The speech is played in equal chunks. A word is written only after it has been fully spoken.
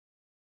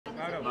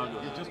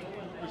Maodo, you just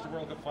reached the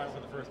World Cup final for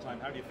the first time.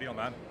 How do you feel,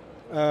 man?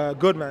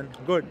 Good, man.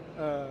 Good.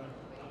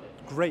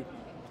 Great.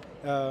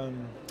 We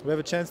have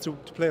a chance to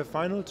play a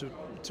final,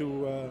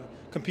 to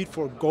compete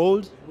for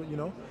gold. You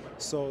know,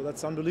 so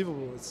that's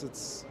unbelievable.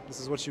 This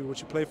is what you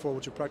play for,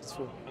 what you practice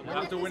for.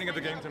 After winning at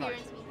the game tonight,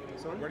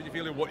 where did you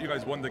feel you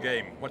guys won the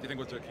game? What do you think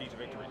was the key to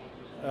victory?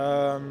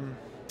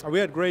 We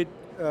had great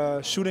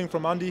shooting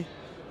from Andy,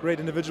 great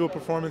individual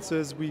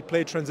performances. We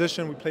played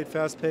transition, we played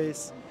fast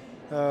pace,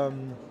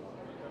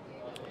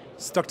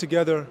 stuck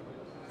together,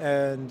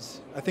 and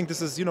I think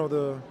this is, you know,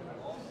 the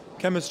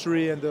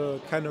chemistry and the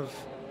kind of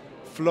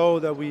flow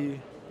that we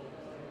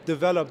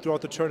developed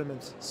throughout the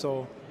tournament.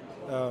 So.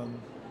 Did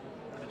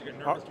you get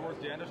nervous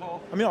towards the end at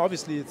all? I mean,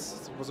 obviously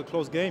it was a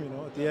close game. You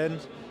know, at the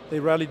end they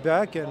rallied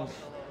back and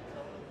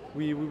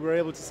we were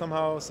able to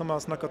somehow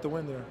snuck out the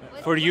win there.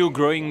 For you,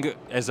 growing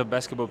as a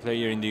basketball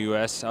player in the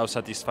US, how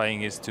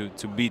satisfying is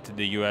to beat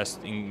the US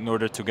in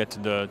order to get to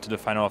the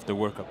final of the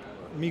World Cup?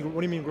 What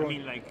do you mean growing? I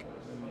mean, like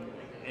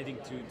heading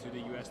to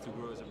the US to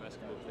grow as a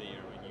basketball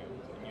player when you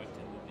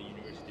attended the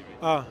university.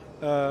 Right?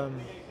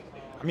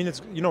 I mean,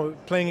 it's, you know,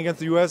 playing against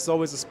the US is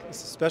always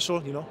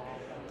special. You know,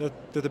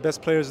 they're the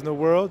best players in the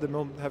world.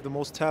 They have the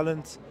most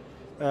talent.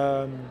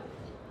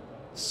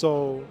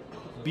 So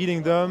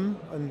beating them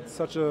on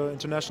such an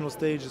international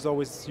stage is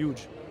always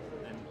huge.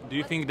 Do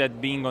you think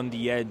that being on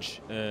the edge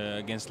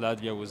against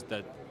Latvia was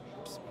that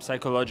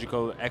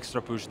psychological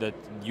extra push that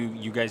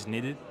you guys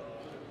needed?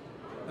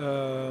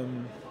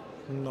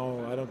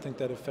 No, I don't think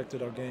that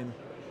affected our game.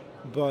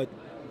 But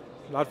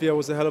Latvia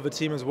was a hell of a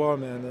team as well,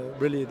 man.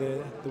 Really,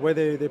 the way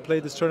they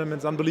played this tournament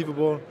is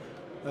unbelievable.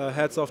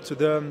 Hats off to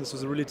them. This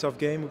was a really tough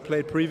game we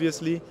played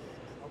previously.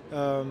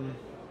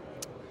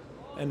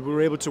 And we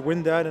were able to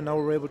win that, and now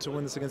we're able to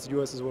win this against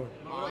the US as well.